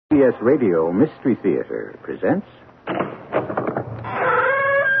CBS Radio Mystery Theater presents... Come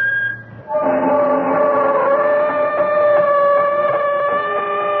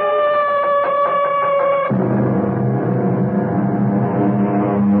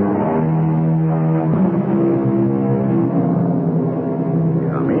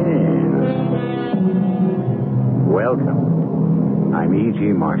in. Welcome. I'm E.G.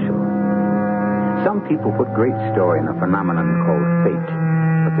 Marshall. Some people put great store in a phenomenon called fate.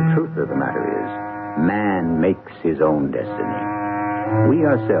 But the truth of the matter is, man makes his own destiny. We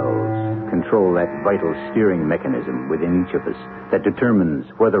ourselves control that vital steering mechanism within each of us that determines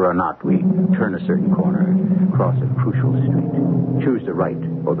whether or not we turn a certain corner, cross a crucial street, choose the right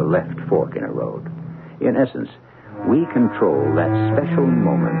or the left fork in a road. In essence, we control that special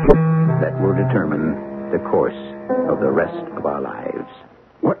moment that will determine the course of the rest of our lives.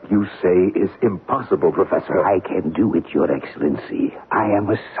 What you say is impossible, Professor. I can do it, Your Excellency. I am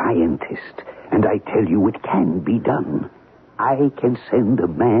a scientist, and I tell you it can be done. I can send a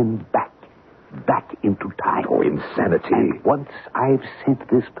man back into time. Oh, insanity. And once I've sent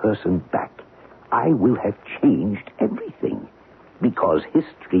this person back, I will have changed everything, because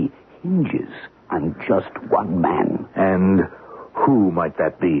history hinges on just one man. And who might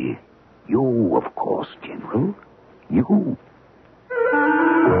that be? You, of course, General. You.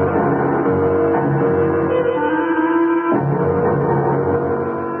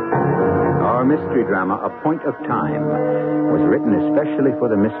 Our mystery drama, A Point of Time, was written especially for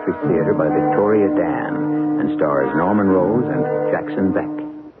the Mystery Theater by Victoria Dan and stars Norman Rose and Jackson Beck.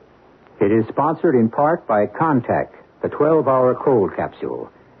 It is sponsored in part by Contact, the 12-hour cold capsule,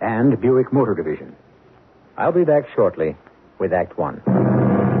 and Buick Motor Division. I'll be back shortly with Act One.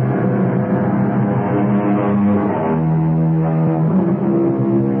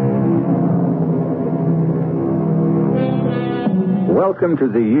 Welcome to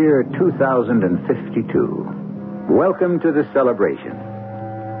the year 2052. Welcome to the celebration.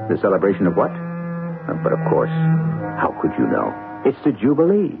 The celebration of what? But of course, how could you know? It's the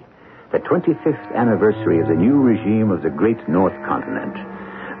Jubilee, the 25th anniversary of the new regime of the Great North Continent,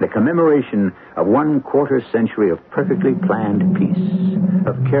 the commemoration of 1/4 century of perfectly planned peace,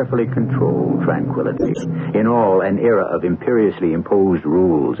 of carefully controlled tranquility, in all an era of imperiously imposed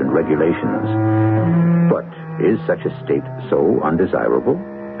rules and regulations. But is such a state so undesirable?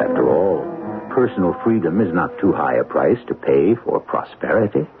 After all, personal freedom is not too high a price to pay for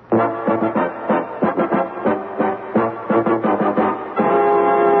prosperity.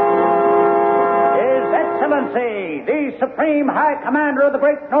 His Excellency, the Supreme High Commander of the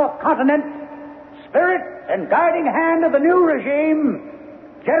Great North Continent, spirit and guiding hand of the new regime,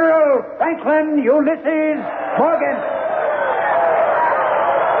 General Franklin Ulysses Morgan.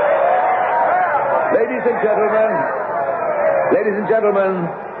 Ladies and gentlemen,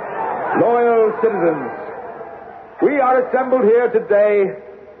 loyal citizens, we are assembled here today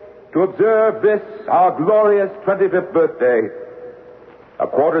to observe this, our glorious 25th birthday.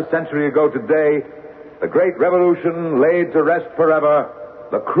 1/4 century ago today, the great revolution laid to rest forever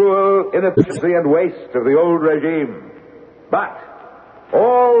the cruel inefficiency and waste of the old regime. But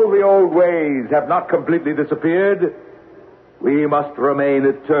all the old ways have not completely disappeared. We must remain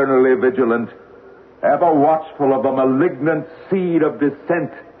eternally vigilant, ever watchful of the malignant seed of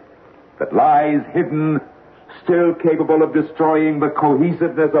dissent that lies hidden, still capable of destroying the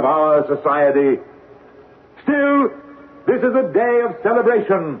cohesiveness of our society. Still, this is a day of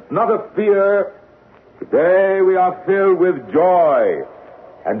celebration, not of fear. Today we are filled with joy.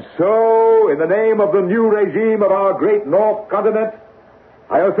 And so, in the name of the new regime of our great North Continent,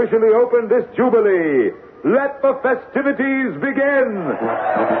 I officially open this Jubilee. Let the festivities begin.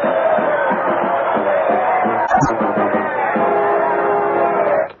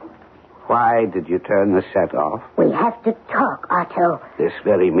 Why did you turn the set off? We have to talk, Otto. This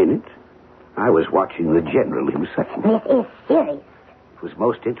very minute? I was watching the General himself. This is serious. It was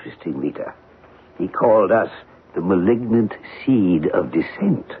most interesting, Lita. He called us the malignant seed of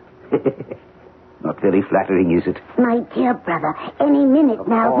dissent. Not very flattering, is it? My dear brother, any minute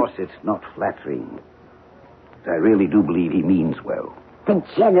now... Of course it's not flattering. But I really do believe he means well. The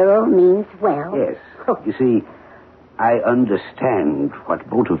General means well? Yes. You see, I understand what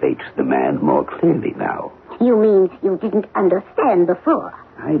motivates the man more clearly now. You mean you didn't understand before?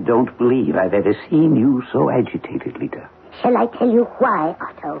 I don't believe I've ever seen you so agitated, Lita. Shall I tell you why,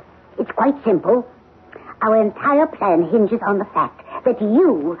 Otto? It's quite simple. Our entire plan hinges on the fact that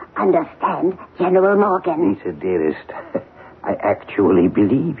you understand General Morgan. Lita, dearest, I I actually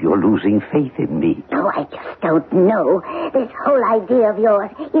believe you're losing faith in me. Oh, I just don't know. This whole idea of yours,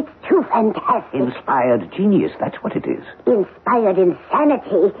 it's too fantastic. Inspired genius, that's what it is. Inspired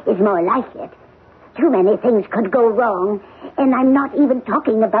insanity is more like it. Too many things could go wrong, and I'm not even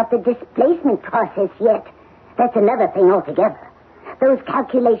talking about the displacement process yet. That's another thing altogether. Those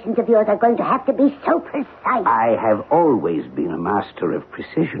calculations of yours are going to have to be so precise. I have always been a master of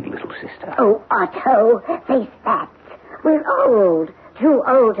precision, little sister. Oh, Otto, face facts. We're old. Too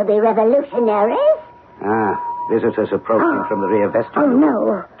old to be revolutionaries. Visitors approaching from the rear vestibule. Oh,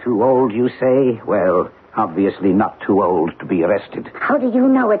 no. Too old, you say? Well, obviously not too old to be arrested. How do you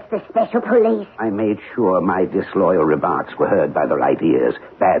know it's the special police? I made sure my disloyal remarks were heard by the right ears.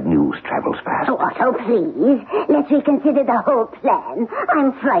 Bad news travels fast. Oh, Otto, please. Let's reconsider the whole plan.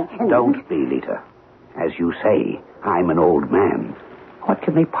 I'm frightened. Don't be, Lita. As you say, I'm an old man. What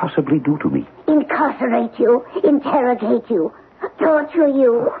can they possibly do to me? Incarcerate you, interrogate you, torture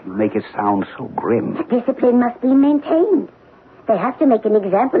you. You make it sound so grim. Discipline must be maintained. They have to make an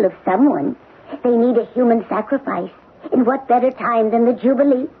example of someone. They need a human sacrifice. And what better time than the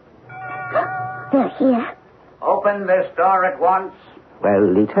Jubilee? They're here. Open this door at once.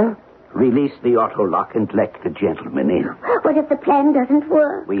 Well, Lita, release the auto lock and let the gentleman in. What if the plan doesn't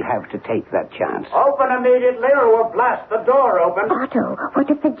work? We have to take that chance. Open immediately or we'll blast the door open. Otto, what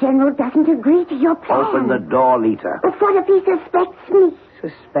if the general doesn't agree to your plan? Open the door, Lita. But what if he suspects me?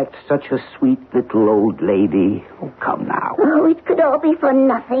 Suspect such a sweet little old lady. Oh, come now. Oh, it could all be for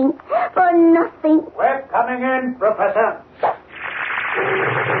nothing. For nothing. We're coming in, Professor.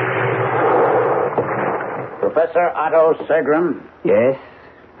 Professor Otto Segram. Yes?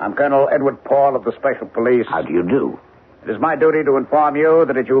 I'm Colonel Edward Paul of the Special Police. How do you do? It is my duty to inform you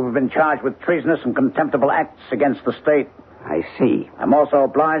that you have been charged with treasonous and contemptible acts against the state. I see. I'm also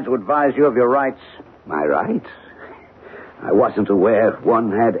obliged to advise you of your rights. My rights? I wasn't aware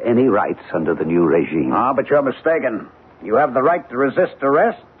one had any rights under the new regime. But you're mistaken. You have the right to resist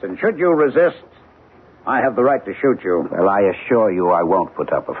arrest, and should you resist, I have the right to shoot you. Well, I assure you I won't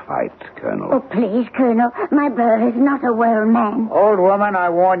put up a fight, Colonel. Oh, please, Colonel. My brother is not a well man. Old woman, I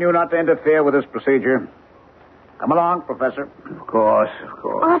warn you not to interfere with this procedure. Come along, Professor. Of course, of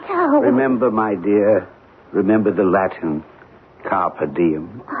course. Otto. Remember, my dear, remember the Latin, carpe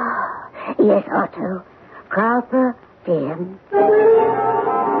diem. Yes, Otto. Carpe diem.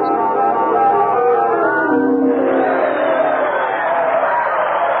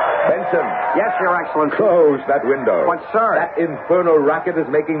 Benson. Yes, Your Excellency. Close that window. But, sir. That infernal racket is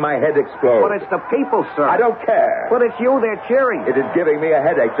making my head explode. But it's the people, sir. I don't care. But it's you they're cheering. It is giving me a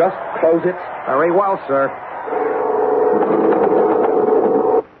headache. Just close it. Very well, sir.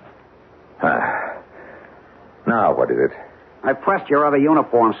 Now, what is it? I pressed your other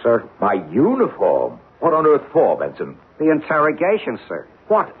uniform, sir. My uniform? What on earth for, Benson? The interrogation, sir.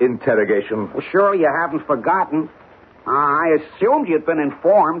 What interrogation? Well, sure, you haven't forgotten. I assumed you'd been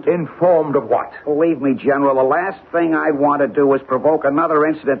informed. Informed of what? Believe me, General, the last thing I want to do is provoke another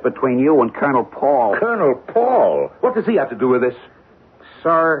incident between you and Colonel Paul. Colonel Paul? What does he have to do with this?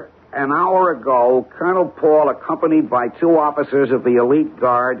 Sir, an hour ago, Colonel Paul, accompanied by 2 officers of the elite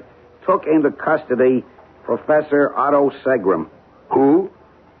guard, took into custody Professor Otto Segram. Who?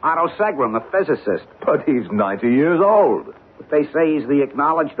 Otto Segram, the physicist. But he's 90 years old. But they say he's the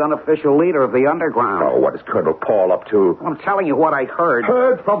acknowledged unofficial leader of the underground. Oh, what is Colonel Paul up to? I'm telling you what I heard.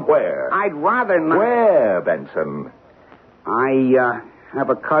 Heard from where? I'd rather not... Where, Benson? I have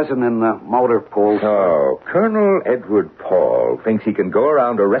a cousin in the motor pool. Oh, Colonel Edward Paul thinks he can go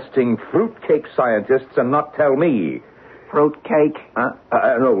around arresting fruitcake scientists and not tell me. Fruitcake?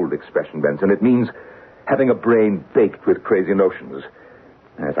 An old expression, Benson. It means having a brain baked with crazy notions.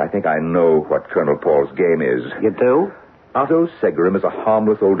 Yes, I think I know what Colonel Paul's game is. You do? Otto Segram is a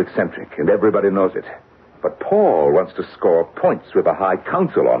harmless old eccentric, and everybody knows it. But Paul wants to score points with the High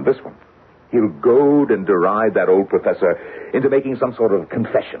Council on this one. He'll goad and deride that old professor into making some sort of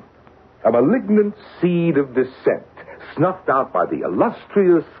confession. A malignant seed of dissent, snuffed out by the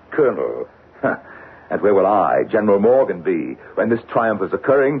illustrious colonel. And where will I, General Morgan, be when this triumph is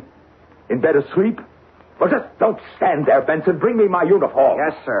occurring? In bed asleep? Well, just don't stand there, Benson. Bring me my uniform.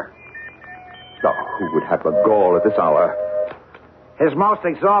 Yes, sir. Oh, who would have the gall at this hour? His most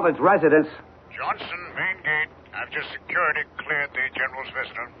exalted residence. Johnson, main gate. I've just security cleared the general's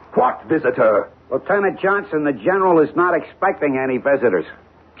visitor. What visitor? Lieutenant Johnson, the general is not expecting any visitors.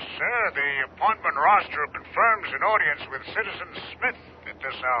 Sir, the appointment roster confirms an audience with Citizen Smith at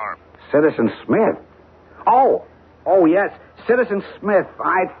this hour. Citizen Smith? Oh, yes. Citizen Smith.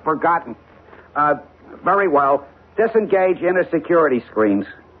 I'd forgotten. Very well. Disengage inner security screens.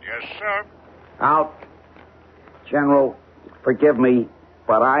 Yes, sir. Out. General, Forgive me,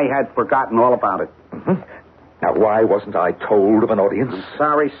 but I had forgotten all about it. Mm-hmm. Now, why wasn't I told of an audience? I'm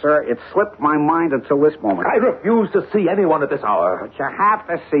sorry, sir. It slipped my mind until this moment. I refuse to see anyone at this hour. But you have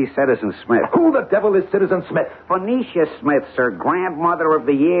to see Citizen Smith. Who the devil is Citizen Smith? Phoenicia Smith, sir, Grandmother of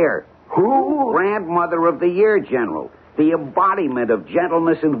the Year. Who? Grandmother of the Year, General. The embodiment of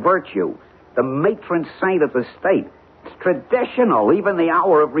gentleness and virtue. The matron saint of the state. It's traditional. Even the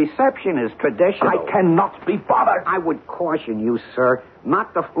hour of reception is traditional. I cannot be bothered. I would caution you, sir,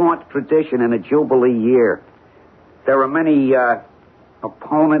 not to flaunt tradition in a Jubilee year. There are many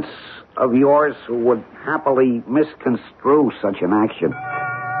opponents of yours who would happily misconstrue such an action.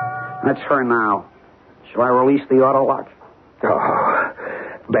 That's her now. Shall I release the auto lock? Oh,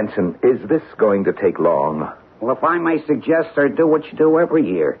 Benson, is this going to take long? Well, if I may suggest, sir, do what you do every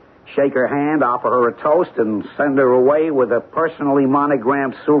year. Shake her hand, offer her a toast, and send her away with a personally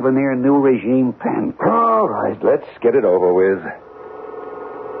monogrammed souvenir New Regime pen. All right, let's get it over with.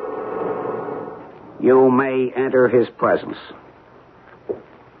 You may enter his presence.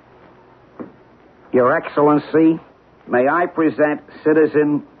 Your Excellency, may I present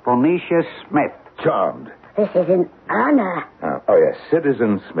Citizen Phoenicia Smith. Charmed. This is an honor. Oh, yes,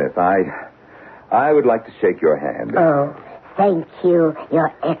 Citizen Smith, I would like to shake your hand. Oh, thank you,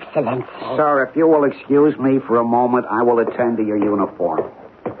 Your Excellency. Sir, if you will excuse me for a moment, I will attend to your uniform.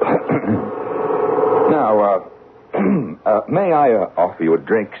 Now, may I offer you a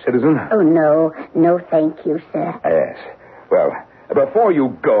drink, citizen? Oh, no. No, thank you, sir. Yes. Well, before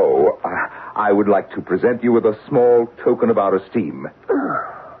you go, I would like to present you with a small token of our esteem.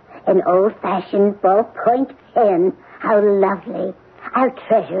 Oh, an old-fashioned ballpoint pen. How lovely. I'll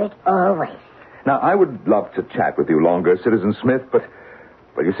treasure it always. Now, I would love to chat with you longer, Citizen Smith, but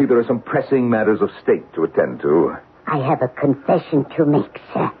you see, there are some pressing matters of state to attend to. I have a confession to make,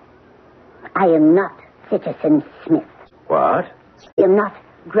 sir. I am not Citizen Smith. What? I am not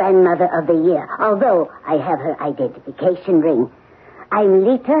Grandmother of the Year, although I have her identification ring. I'm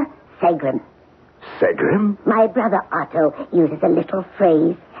Lita Segrim. Segrim? My brother Otto uses a little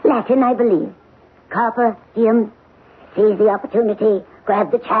phrase, Latin, I believe. Carpe diem. Seize the opportunity,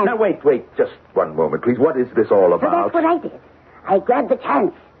 grab the chance. Now, wait, just one moment, please. What is this all So about? that's what I did. I grabbed the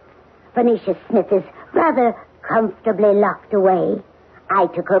chance. Phoenicia Smith is rather comfortably locked away. I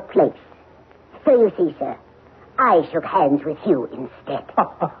took her place. So you see, sir, I shook hands with you instead.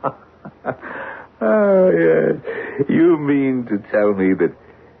 Oh, yes. You mean to tell me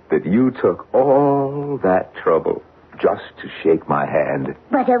that you took all that trouble just to shake my hand?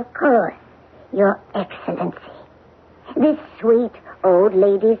 But of course, Your Excellency. This sweet old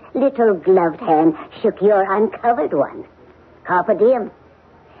lady's little gloved hand shook your uncovered one. Carpe diem.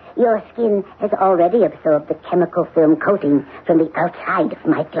 Your skin has already absorbed the chemical film coating from the outside of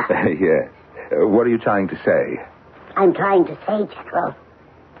my glove. Yes. What are you trying to say? I'm trying to say, General,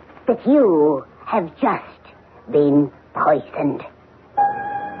 that you have just been poisoned.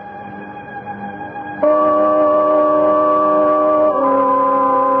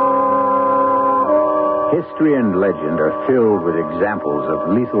 History and legend are filled with examples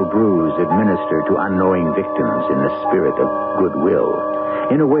of lethal brews administered to unknowing victims in the spirit of goodwill.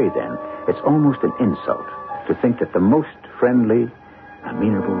 In a way, then, it's almost an insult to think that the most friendly,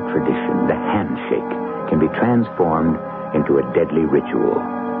 amenable tradition, the handshake, can be transformed into a deadly ritual.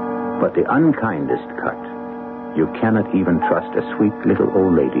 But the unkindest cut, you cannot even trust a sweet little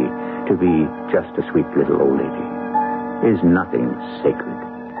old lady to be just a sweet little old lady, is nothing sacred.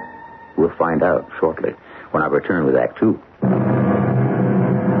 We'll find out shortly when I return with Act 2.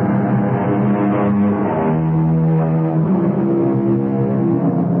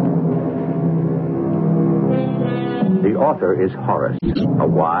 The author is Horace, a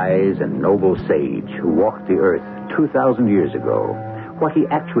wise and noble sage who walked the earth 2,000 years ago. What he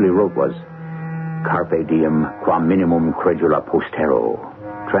actually wrote was, Carpe diem quam minimum credula postero.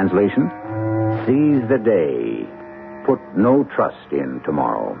 Translation, seize the day. Put no trust in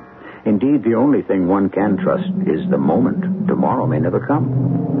tomorrow. Indeed, the only thing one can trust is the moment. Tomorrow may never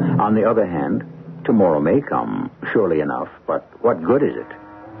come. On the other hand, tomorrow may come, surely enough, but what good is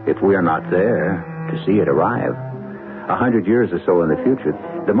it if we are not there to see it arrive? 100 years or so in the future,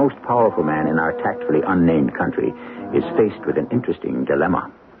 the most powerful man in our tactfully unnamed country is faced with an interesting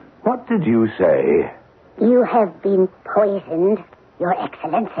dilemma. What did you say? You have been poisoned, Your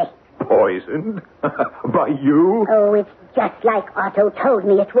Excellency. Poisoned? By you? Oh, it's just like Otto told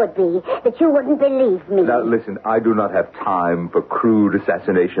me it would be, that you wouldn't believe me. Now, listen, I do not have time for crude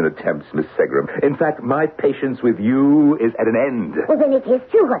assassination attempts, Miss Segram. In fact, my patience with you is at an end. Well, then it is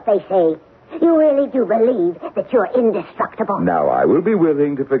true what they say. You really do believe that you're indestructible? Now, I will be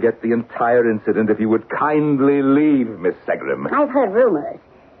willing to forget the entire incident if you would kindly leave, Miss Segram. I've heard rumors,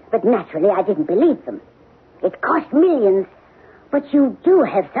 but naturally I didn't believe them. It cost millions, but you do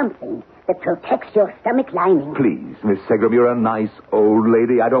have something that protects your stomach lining. Please, Miss Segram, you're a nice old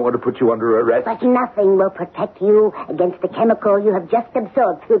lady. I don't want to put you under arrest. But nothing will protect you against the chemical you have just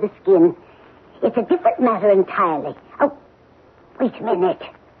absorbed through the skin. It's a different matter entirely. Oh, wait a minute.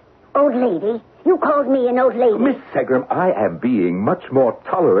 Old lady? You called me an old lady. Miss Segram, I am being much more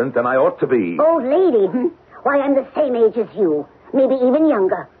tolerant than I ought to be. Old lady? Why, I'm the same age as you. Maybe even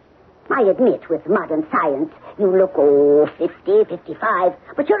younger. I admit, with modern science, you look, 50, 55.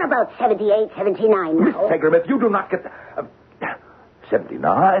 But you're about 78, 79 now. Miss Segram, if you do not get...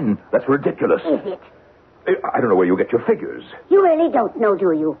 79? That's ridiculous. Is it? I don't know where you get your figures. You really don't know,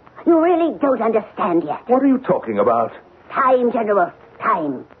 do you? You really don't understand yet. What are you talking about? Time, General.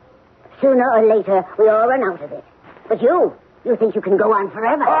 Time. Sooner or later, we all run out of it. But you think you can go on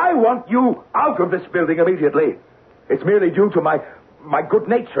forever. I want you out of this building immediately. It's merely due to my good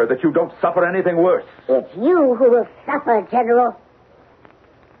nature that you don't suffer anything worse. It's you who will suffer, General.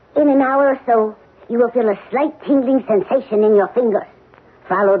 In an hour or so, you will feel a slight tingling sensation in your fingers,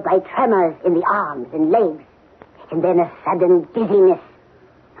 followed by tremors in the arms and legs, and then a sudden dizziness,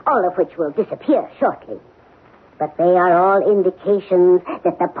 all of which will disappear shortly. But they are all indications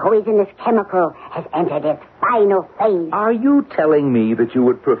that the poisonous chemical has entered its final phase. Are you telling me that you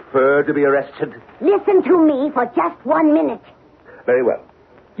would prefer to be arrested? Listen to me for just 1 minute. Very well.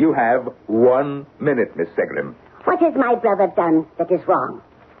 You have 1 minute, Miss Segram. What has my brother done that is wrong?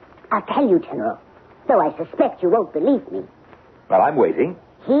 I'll tell you, General, though I suspect you won't believe me. Well, I'm waiting.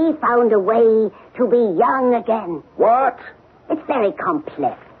 He found a way to be young again. What? It's very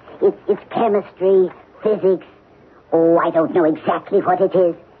complex. It's chemistry, physics. Oh, I don't know exactly what it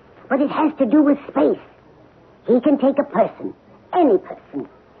is, but it has to do with space. He can take a person, any person,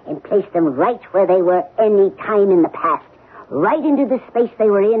 and place them right where they were any time in the past, right into the space they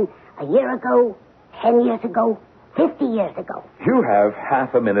were in a year ago, 10 years ago, 50 years ago. You have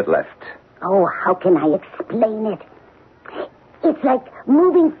half a minute left. Oh, how can I explain it? It's like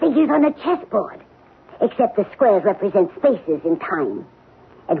moving figures on a chessboard, except the squares represent spaces in time.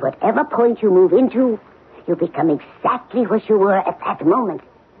 And whatever point you move into, you become exactly what you were at that moment.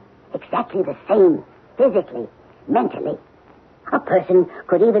 Exactly the same, physically, mentally. A person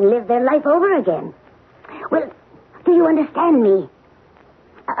could even live their life over again. Well, do you understand me?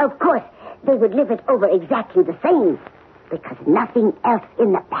 Of course, they would live it over exactly the same, because nothing else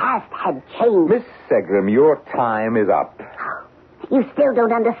in the past had changed. Miss Segram, your time is up. You still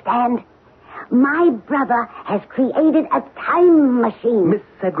don't understand? My brother has created a time machine. Miss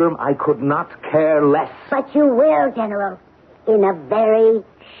Segram, I could not care less. But you will, General. In a very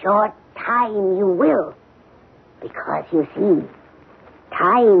short time, you will. Because, you see,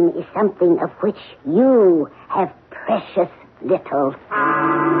 time is something of which you have precious little.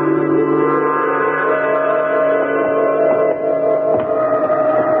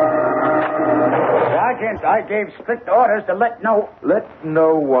 Sergeant, I gave strict orders to let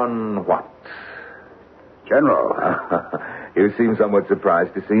no one what? General. You seem somewhat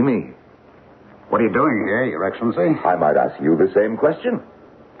surprised to see me. What are you doing here, Your Excellency? I might ask you the same question.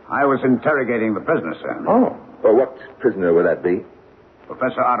 I was interrogating the prisoner, sir. Oh. Well, what prisoner would that be?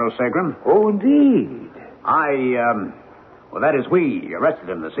 Professor Otto Segram. Oh, indeed. We arrested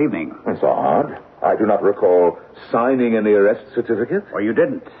him this evening. That's odd. I do not recall signing any arrest certificate. Well, you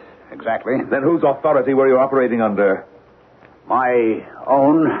didn't. Exactly. Then whose authority were you operating under? My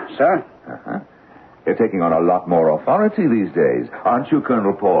own, sir. Uh-huh. You're taking on a lot more authority these days, aren't you,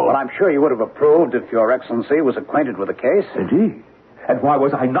 Colonel Paul? Well, I'm sure you would have approved if Your Excellency was acquainted with the case. Indeed. And why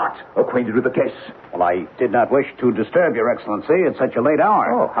was I not acquainted with the case? Well, I did not wish to disturb Your Excellency at such a late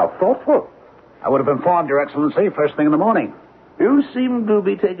hour. Oh, how thoughtful. I would have informed Your Excellency first thing in the morning. You seem to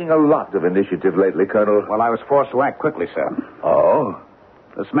be taking a lot of initiative lately, Colonel. Well, I was forced to act quickly, sir. Oh?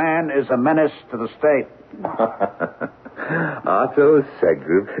 This man is a menace to the state. Otto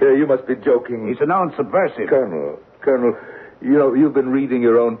Segram. You must be joking. He's a known subversive. Colonel, you've been reading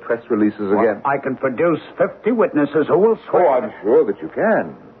your own press releases again. I can produce 50 witnesses who will swear. Oh, I'm sure that you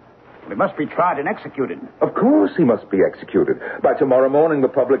can. He must be tried and executed. Of course he must be executed. By tomorrow morning, the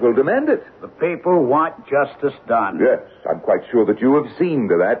public will demand it. The people want justice done. Yes, I'm quite sure that you have seen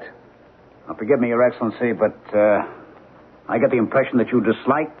to that. Now, forgive me, Your Excellency, but I get the impression that you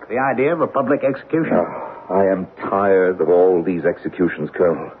dislike the idea of a public execution. I am tired of all these executions,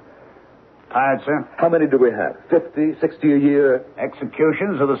 Colonel. Tired, sir? How many do we have? 50, 60 a year?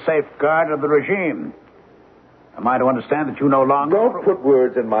 Executions are the safeguard of the regime. Am I to understand that you no longer... Don't put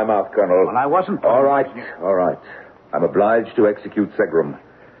words in my mouth, Colonel. Well, I wasn't... All right. I'm obliged to execute Segram.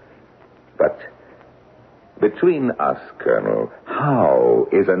 But between us, Colonel, how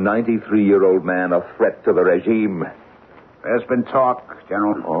is a 93-year-old man a threat to the regime? There's been talk,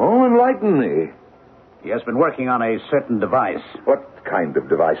 General. Oh, enlighten me. He has been working on a certain device. What kind of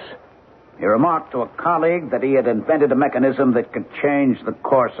device? He remarked to a colleague that he had invented a mechanism that could change the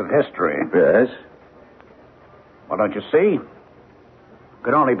course of history. Yes? Well, don't you see?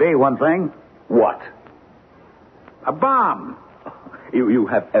 Could only be one thing. What? A bomb. You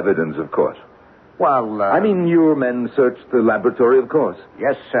have evidence, of course. Well, I mean, your men searched the laboratory, of course.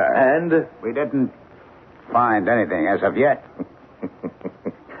 Yes, sir. And? We didn't find anything as of yet.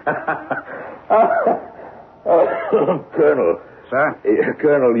 Colonel. Sir?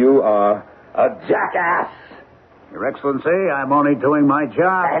 Colonel, you are a jackass. Your Excellency, I'm only doing my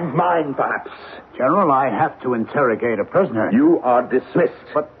job. And mine, perhaps. General, I have to interrogate a prisoner. You are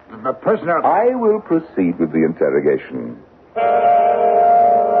dismissed. But the prisoner... I will proceed with the interrogation.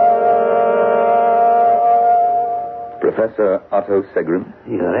 Professor Otto Segram.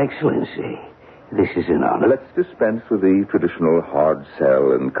 Your Excellency, this is an honor. Let's dispense with the traditional hard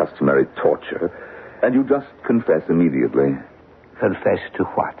sell and customary torture, and you just confess immediately. Confess to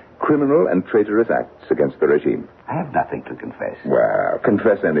what? Criminal and traitorous acts against the regime. I have nothing to confess. Well,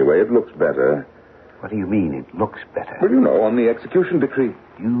 confess anyway. It looks better. What do you mean it looks better? Well, you know, on the execution decree.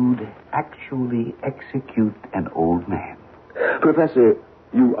 You'd actually execute an old man. Professor,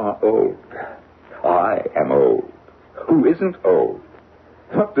 you are old. I am old. Who isn't old?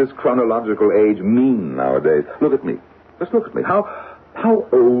 What does chronological age mean nowadays? Look at me. Just look at me. How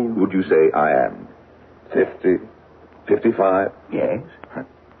old would you say I am? 50? 55? Yes.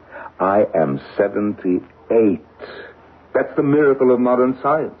 I am 78. That's the miracle of modern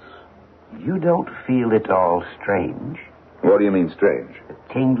science. You don't feel at all strange? What do you mean, strange?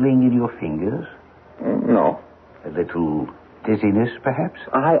 A tingling in your fingers? No. A little dizziness, perhaps?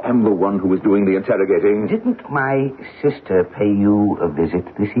 I am the one who is doing the interrogating. Didn't my sister pay you a visit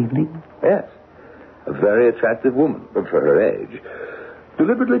this evening? Yes. A very attractive woman, but for her age.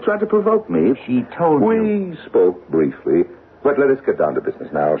 Deliberately tried to provoke me. She told you... We spoke briefly, but let us get down to business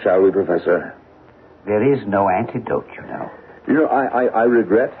now, shall we, Professor? There is no antidote, you know. You know, I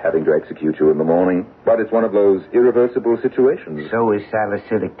regret having to execute you in the morning, but it's one of those irreversible situations. So is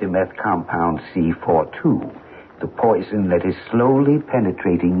salicylic dimeth compound C42, the poison that is slowly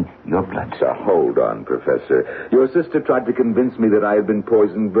penetrating your blood. So hold on, Professor. Your sister tried to convince me that I had been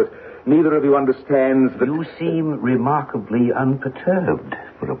poisoned, but neither of you understands that... You seem remarkably unperturbed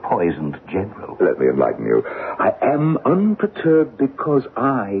for a poisoned general. Let me enlighten you. I am unperturbed because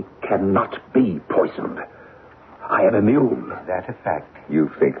I cannot be poisoned. I am immune. Is that a fact? You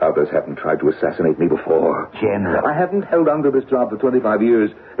think others haven't tried to assassinate me before? General. I haven't held on to this job for 25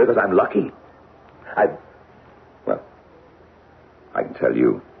 years because I'm lucky. Well, I can tell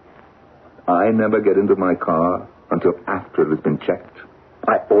you, I never get into my car until after it has been checked.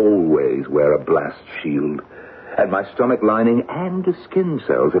 I always wear a blast shield, and my stomach lining and skin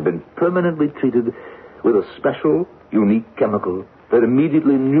cells have been permanently treated with a special, unique chemical that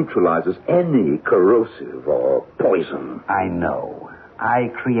immediately neutralizes any corrosive or poison. I know. I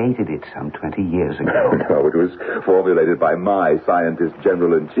created it some 20 years ago. No, it was formulated by my scientist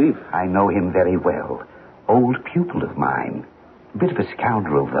general-in-chief. I know him very well. Old pupil of mine. A bit of a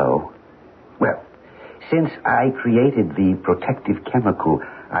scoundrel, though. Well, since I created the protective chemical,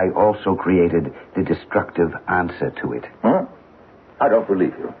 I also created the destructive answer to it. Huh? I don't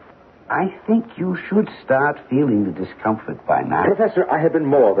believe you. I think you should start feeling the discomfort by now. Professor, I have been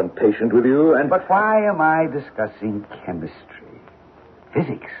more than patient with you, and... But why am I discussing chemistry?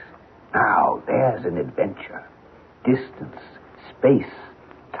 Physics. Now, there's an adventure. Distance, space,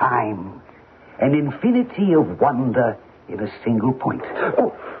 time, an infinity of wonder in a single point.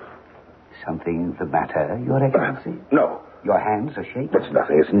 Oh. Something the matter, Your Excellency? No. Your hands are shaking? It's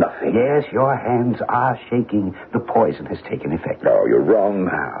nothing, it's nothing. Yes, your hands are shaking. The poison has taken effect. No, you're wrong.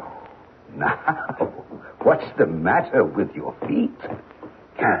 Now, what's the matter with your feet?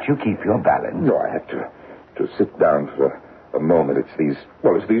 Can't you keep your balance? No, I have to sit down for a moment. It's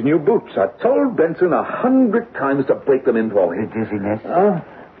these new boots. I told Benson 100 times to break them in for me. The dizziness?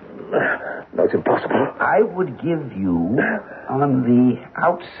 No, it's impossible. I would give you, on the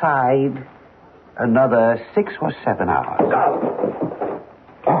outside, another 6 or 7 hours.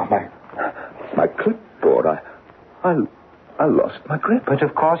 Oh, my clipboard. I lost my grip. But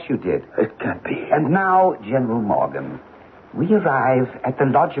of course you did. It can't be. And now, General Morgan, we arrive at the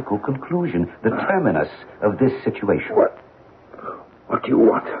logical conclusion, the terminus of this situation. What do you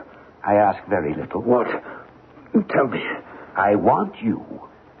want? I ask very little. What? Tell me. I want you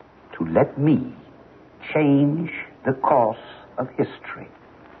to let me change the course of history.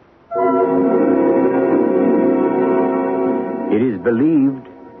 It is believed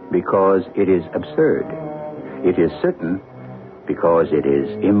because it is absurd. It is certain because it is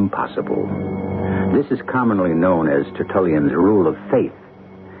impossible. This is commonly known as Tertullian's rule of faith.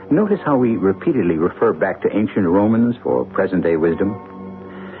 Notice how we repeatedly refer back to ancient Romans for present-day wisdom.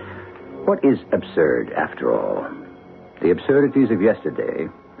 What is absurd, after all? The absurdities of yesterday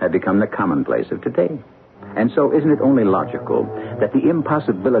have become the commonplace of today. And so isn't it only logical that the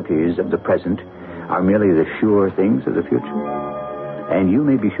impossibilities of the present are merely the sure things of the future? And you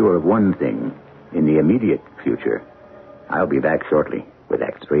may be sure of one thing. In the immediate future, I'll be back shortly with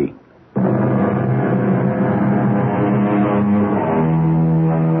Act 3.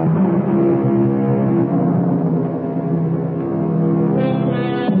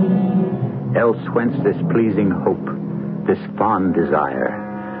 Else whence this pleasing hope, this fond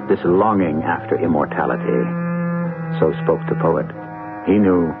desire, this longing after immortality? So spoke the poet. He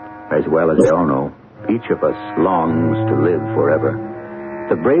knew, as well as they all know, each of us longs to live forever.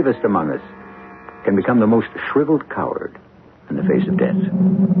 The bravest among us can become the most shriveled coward in the face of death.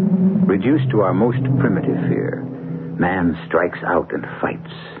 Reduced to our most primitive fear, man strikes out and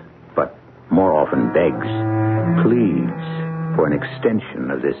fights, but more often begs, pleads for an extension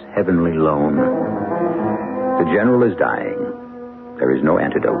of this heavenly loan. The general is dying. There is no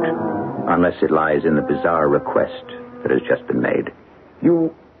antidote, unless it lies in the bizarre request that has just been made.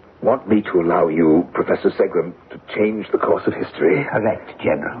 You want me to allow you, Professor Segram, to change the course of history? Correct,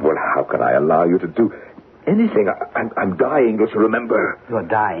 General. Well, how can I allow you to do anything? I'm dying, don't you remember? You're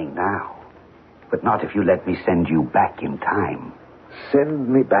dying now, but not if you let me send you back in time. Send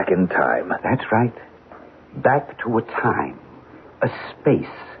me back in time? That's right. Back to a time, a space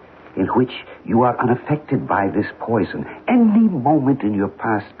in which you are unaffected by this poison any moment in your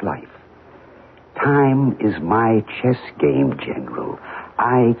past life. Time is my chess game, General.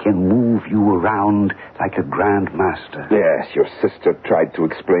 I can move you around like a grand master. Yes, your sister tried to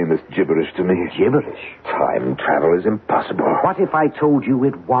explain this gibberish to me. Gibberish? Time travel is impossible. What if I told you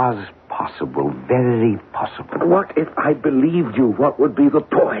it was possible, very possible? What if I believed you? What would be the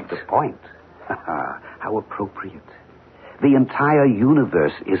point? The point? How appropriate. The entire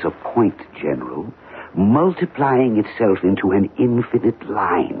universe is a point, General, multiplying itself into an infinite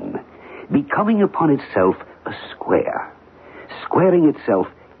line, becoming upon itself a square, squaring itself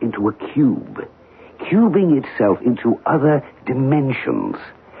into a cube, cubing itself into other dimensions.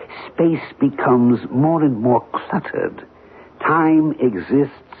 Space becomes more and more cluttered. Time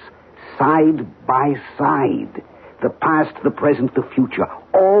exists side by side. The past, the present, the future,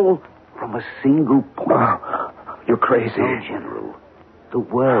 all from a single point. Oh, you're crazy. No, General. The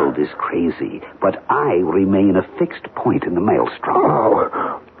world is crazy, but I remain a fixed point in the maelstrom.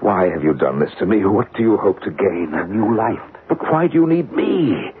 Oh, why have you done this to me? What do you hope to gain? A new life. But why do you need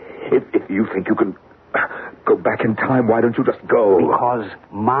me? If you think you can go back in time, why don't you just go? Because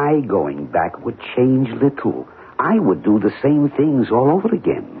my going back would change little. I would do the same things all over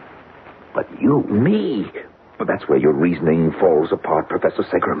again. But you... Me? But that's where your reasoning falls apart, Professor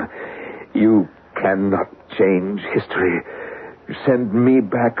Segram. You cannot change history. You send me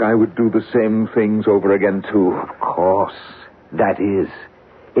back, I would do the same things over again, too. Of course. That is,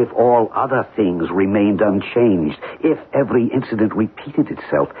 if all other things remained unchanged, if every incident repeated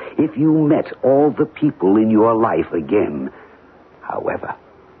itself, if you met all the people in your life again. However,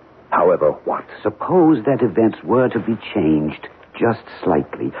 what? Suppose that events were to be changed just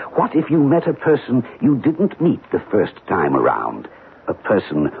slightly. What if you met a person you didn't meet the first time around? A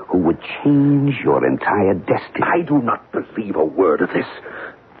person who would change your entire destiny. I do not believe a word of this.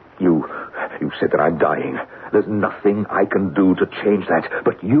 You said that I'm dying. There's nothing I can do to change that.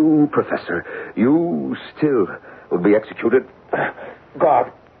 But you, Professor, you still will be executed.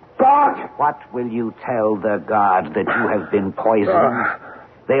 God! What will you tell the guard that you have been poisoned?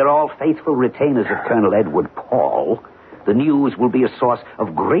 They are all faithful retainers of Colonel Edward Paul. The news will be a source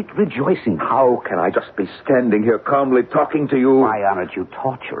of great rejoicing. How can I just be standing here calmly talking to you? Why aren't you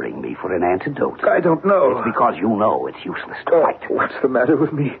torturing me for an antidote? I don't know. It's because you know it's useless to fight. What's the matter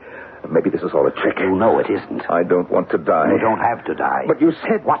with me? Maybe this is all a trick. You know it isn't. I don't want to die. You don't have to die. But you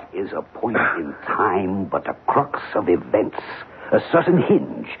said... What is a point in time but a crux of events? A certain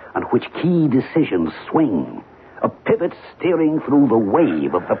hinge on which key decisions swing. A pivot steering through the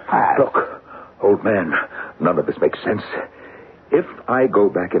wave of the past. Look, old man, none of this makes sense. If I go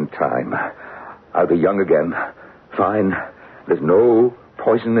back in time, I'll be young again. Fine. There's no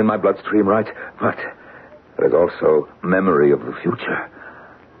poison in my bloodstream, right? But there's also memory of the future.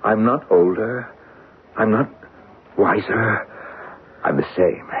 I'm not older. I'm not Why, sir, I'm the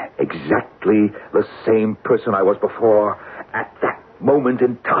same. Exactly the same person I was before at that moment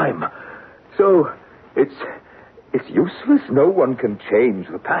in time. So, it's useless. No one can change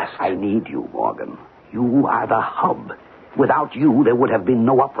the past. I need you, Morgan. You are the hub. Without you, there would have been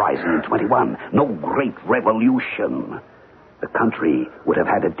no uprising in 21, no great revolution. The country would have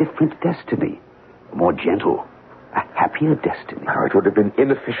had a different destiny, more gentle, a happier destiny. Oh, it would have been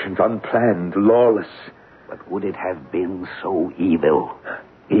inefficient, unplanned, lawless. But would it have been so evil?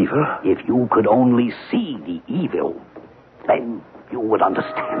 Evil? If you could only see the evil, then you would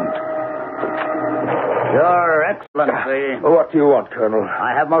understand. Your Excellency. What do you want, Colonel?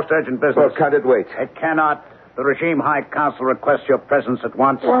 I have most urgent business. Well, can't it wait? It cannot. The Regime High Council requests your presence at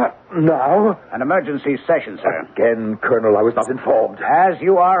once. What? Now? An emergency session, sir. Again, Colonel, I was not informed. As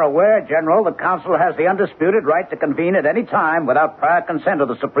you are aware, General, the Council has the undisputed right to convene at any time without prior consent of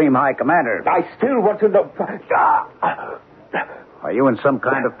the Supreme High Commander. I still want to know... Are you in some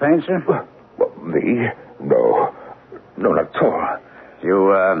kind of pain, sir? Well, me? No. No, not at all.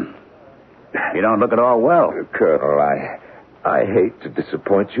 You don't look at all well. Colonel, I hate to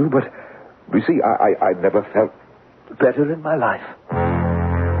disappoint you, but... You see, I never felt better in my life.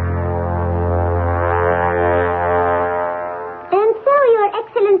 And so, Your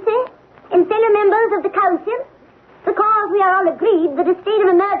Excellency, and fellow members of the Council, because we are all agreed that a state of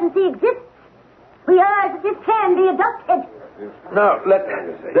emergency exists, we urge that this plan be adopted. Now,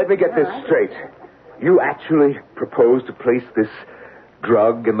 let me get this straight. You actually propose to place this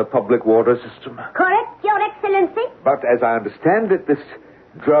drug in the public water system? Correct, Your Excellency. But as I understand it, this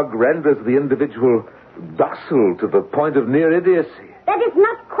drug renders the individual docile to the point of near idiocy. That is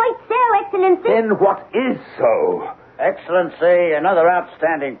not quite so, Excellency. Then what is so? Excellency, another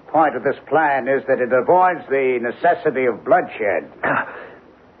outstanding point of this plan is that it avoids the necessity of bloodshed.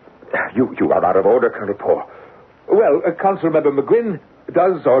 You are out of order, Colonel Poe. Well, Councilmember McGuinn,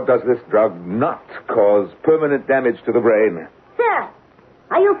 does or does this drug not cause permanent damage to the brain? Sir,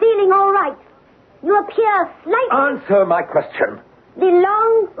 are you feeling all right? You appear slightly... Answer my question. The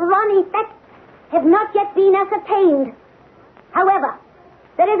long-run effects have not yet been ascertained. However,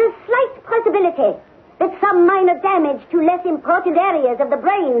 there is a slight possibility that some minor damage to less important areas of the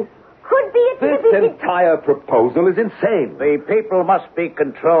brain could be attributed... This entire proposal is insane. The people must be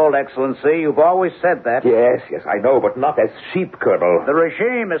controlled, Excellency. You've always said that. Yes, I know, but not as sheep, Colonel. The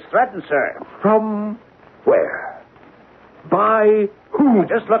regime is threatened, sir. From where? By who?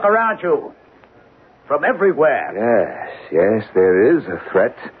 Just look around you. From everywhere. Yes, there is a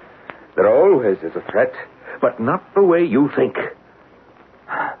threat. There always is a threat, but not the way you think.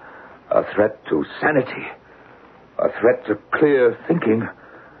 A threat to sanity. A threat to clear thinking.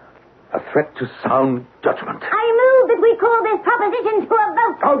 A threat to sound judgment. I move that we call this proposition to a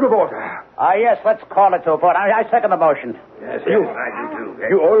vote. Out of order. Yes, let's call it to a vote. I second the motion. Yes, I do too.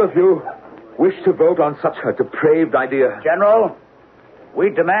 You, all of you, wish to vote on such a depraved idea. General, we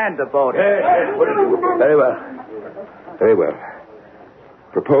demand a vote. Very well.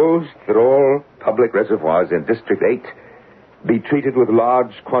 Proposed that all public reservoirs in District 8 be treated with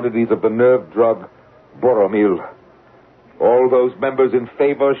large quantities of the nerve drug Boromil. All those members in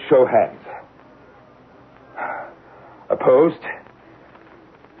favor, show hands. Opposed?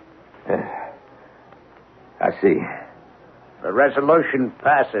 I see. The resolution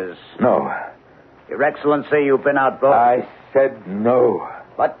passes. No. Your Excellency, you've been outvoted. I said no.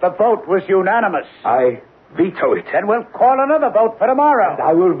 But the vote was unanimous. I veto it. Then we'll call another vote for tomorrow.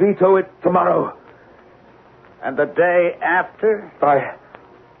 I will veto it tomorrow. And the day after?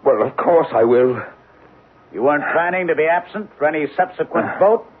 Well, of course I will. You weren't planning to be absent for any subsequent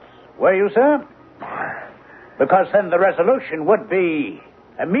votes, were you, sir? Because then the resolution would be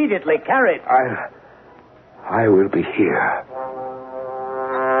immediately carried. I will be here.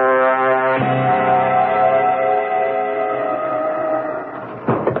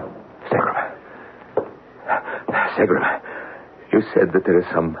 Segram, you said that there is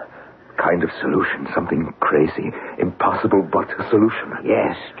some kind of solution, something crazy, impossible but a solution.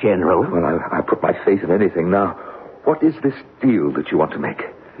 Yes, General. Well, I put my faith in anything now. What is this deal that you want to make?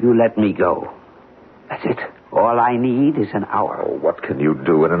 You let me go. That's it. All I need is an hour. Oh, what can you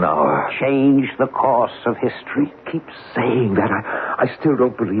do in an hour? Change the course of history. Keep saying that. I still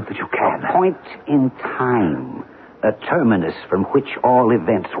don't believe that you can. A point in time. A terminus from which all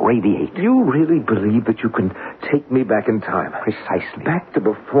events radiate. You really believe that you can take me back in time? Precisely. Back to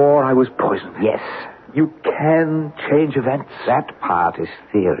before I was poisoned? Yes. You can change events? That part is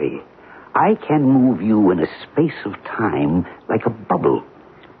theory. I can move you in a space of time like a bubble.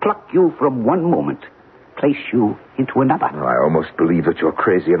 Pluck you from one moment. Place you into another. I almost believe that you're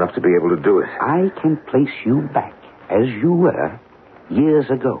crazy enough to be able to do it. I can place you back as you were years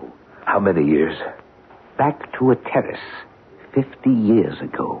ago. How many years? Back to a terrace 50 years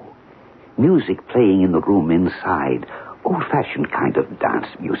ago. Music playing in the room inside. Old-fashioned kind of dance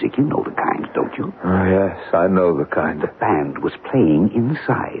music. You know the kind, don't you? Oh, yes, I know the kind. The band was playing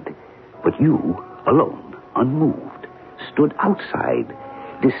inside, but you, alone, unmoved, stood outside,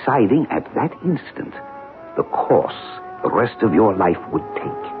 deciding at that instant the course the rest of your life would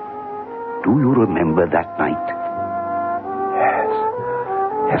take. Do you remember that night?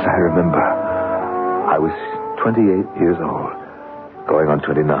 Yes. Yes, I remember. I was 28 years old, going on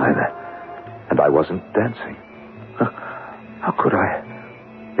 29, and I wasn't dancing. How could I?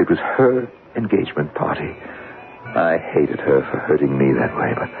 It was her engagement party. I hated her for hurting me that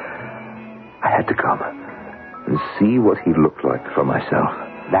way, but I had to come and see what he looked like for myself.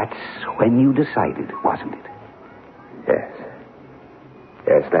 That's when you decided, wasn't it? Yes.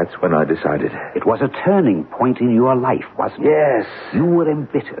 Yes, that's when I decided. It was a turning point in your life, wasn't it? Yes. You were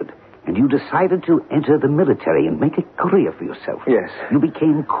embittered, and you decided to enter the military and make a career for yourself. Yes. You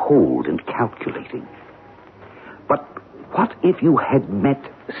became cold and calculating. But what if you had met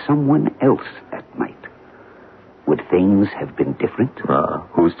someone else that night? Would things have been different?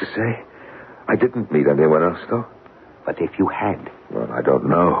 Who's to say? I didn't meet anyone else, though. But if you had? Well, I don't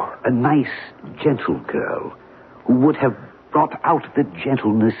know. A nice, gentle girl who would have brought out the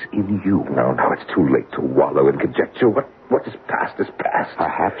gentleness in you. No, it's too late to wallow in conjecture. What is past is past.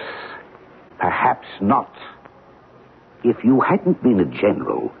 Perhaps not. If you hadn't been a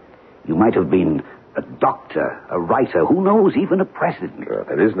general, you might have been a doctor, a writer, who knows, even a president.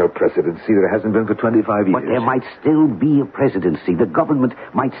 There is no presidency. There hasn't been for 25 years. But there might still be a presidency. The government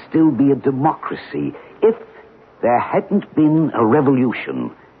might still be a democracy if there hadn't been a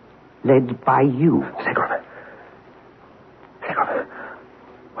revolution led by you. Segram,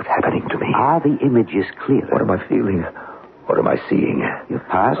 what's happening to me? Are the images clearer? What am I feeling? What am I seeing? You've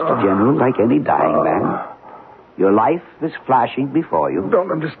passed, General, like any dying man. Your life is flashing before you.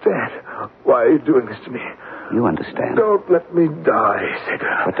 Don't understand. Why are you doing this to me? You understand. Don't let me die,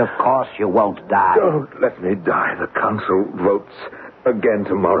 Segram. But of course you won't die. Don't let me die. The council votes again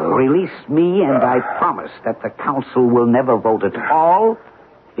tomorrow. Release me, and I promise that the council will never vote at all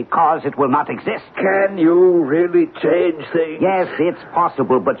because it will not exist. Can you really change things? Yes, it's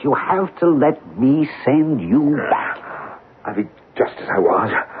possible, but you have to let me send you back. I'll be just as I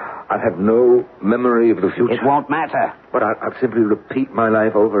was. I'll have no memory of the future. It won't matter. But I'll simply repeat my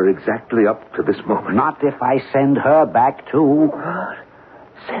life over exactly up to this moment. Not if I send her back, too. What?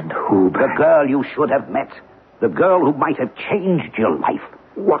 Send who back? The girl you should have met. The girl who might have changed your life.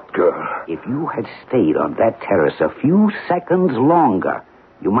 What girl? If you had stayed on that terrace a few seconds longer,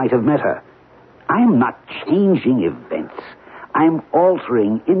 you might have met her. I'm not changing events. I'm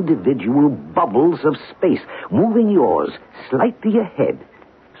altering individual bubbles of space, moving yours slightly ahead,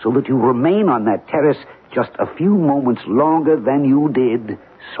 so that you remain on that terrace just a few moments longer than you did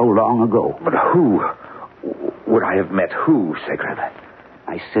so long ago. But who would I have met? Who, Segram?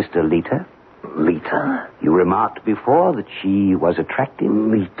 My sister, Lita. Lita? You remarked before that she was attractive.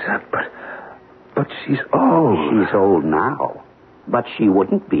 Lita, but she's old. She's old now. But she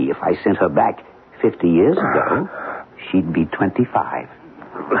wouldn't be if I sent her back 50 years ago. She'd be 25.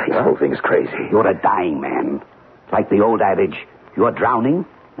 This whole thing's crazy. You're a dying man. Like the old adage, you're drowning,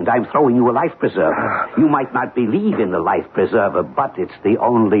 and I'm throwing you a life preserver. You might not believe in the life preserver, but it's the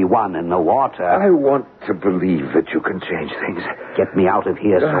only one in the water. I want to believe that you can change things. Get me out of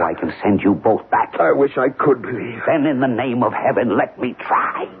here so I can send you both back. I wish I could believe. Then in the name of heaven, let me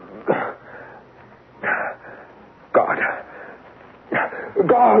try. God,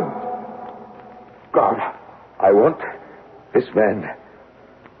 I want this man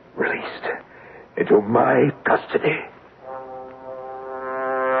released into my custody.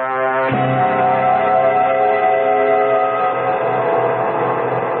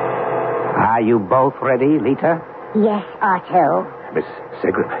 Are you both ready, Lita? Yes, Otto. Miss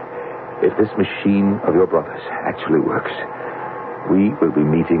Segram, if this machine of your brother's actually works, we will be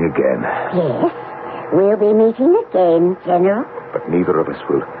meeting again. Yes, we'll be meeting again, General. But neither of us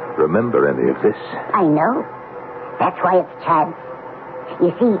will remember any of this. I know. That's why it's chance.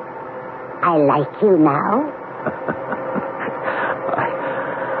 You see, I like you now.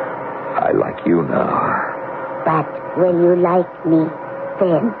 I like you now. But will you like me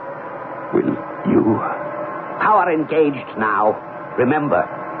then? Will you? Power engaged now. Remember,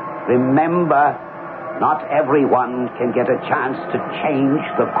 not everyone can get a chance to change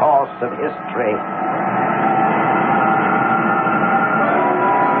the course of history.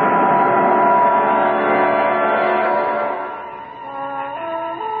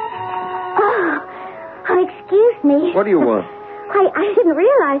 Oh, excuse me. What do you want? Why, I didn't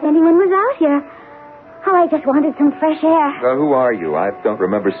realize anyone was out here. Oh, I just wanted some fresh air. Who are you? I don't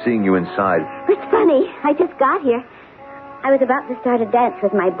remember seeing you inside. It's funny. I just got here. I was about to start a dance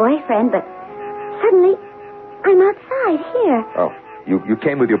with my boyfriend, but suddenly I'm outside here. Oh, you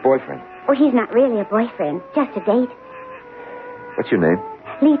came with your boyfriend? Oh, he's not really a boyfriend, just a date. What's your name?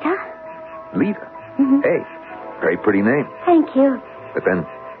 Lita. Lita? Mm-hmm. Hey, very pretty name. Thank you. But then,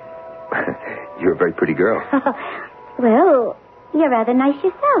 you're a very pretty girl. Well, you're rather nice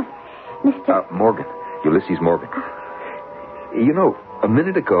yourself, Mr. Morgan. Ulysses Morgan. You know, a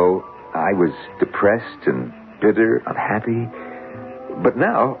minute ago, I was depressed and bitter, unhappy. But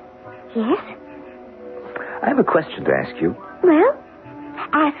now... Yes? I have a question to ask you. Well,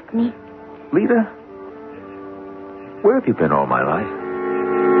 ask me. Lita, where have you been all my life?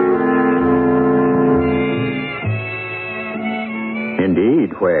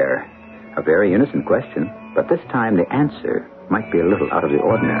 Indeed, where? A very innocent question, but this time the answer might be a little out of the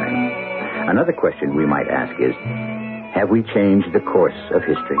ordinary. Another question we might ask is, have we changed the course of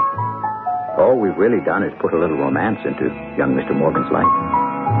history? All we've really done is put a little romance into young Mr. Morgan's life.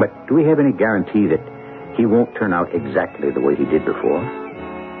 But do we have any guarantee that he won't turn out exactly the way he did before?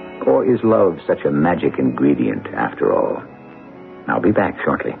 Or is love such a magic ingredient after all? I'll be back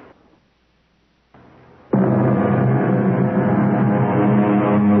shortly.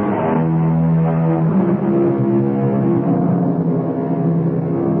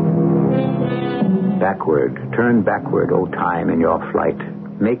 Backward, turn backward, O time, in your flight.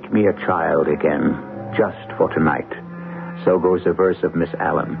 Make me a child again, just for tonight. So goes a verse of Miss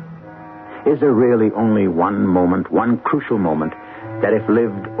Allen. Is there really only one moment, one crucial moment, that if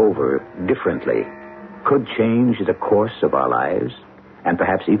lived over differently, could change the course of our lives, and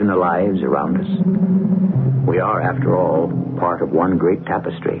perhaps even the lives around us? We are, after all, part of one great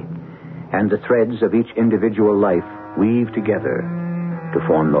tapestry, and the threads of each individual life weave together to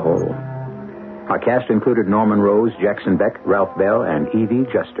form the whole. Our cast included Norman Rose, Jackson Beck, Ralph Bell, and Evie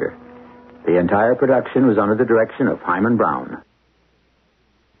Juster. The entire production was under the direction of Hyman Brown.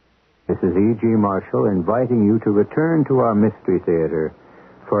 This is E.G. Marshall inviting you to return to our Mystery Theater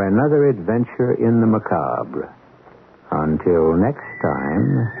for another adventure in the macabre. Until next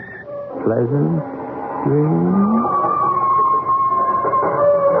time, pleasant dreams.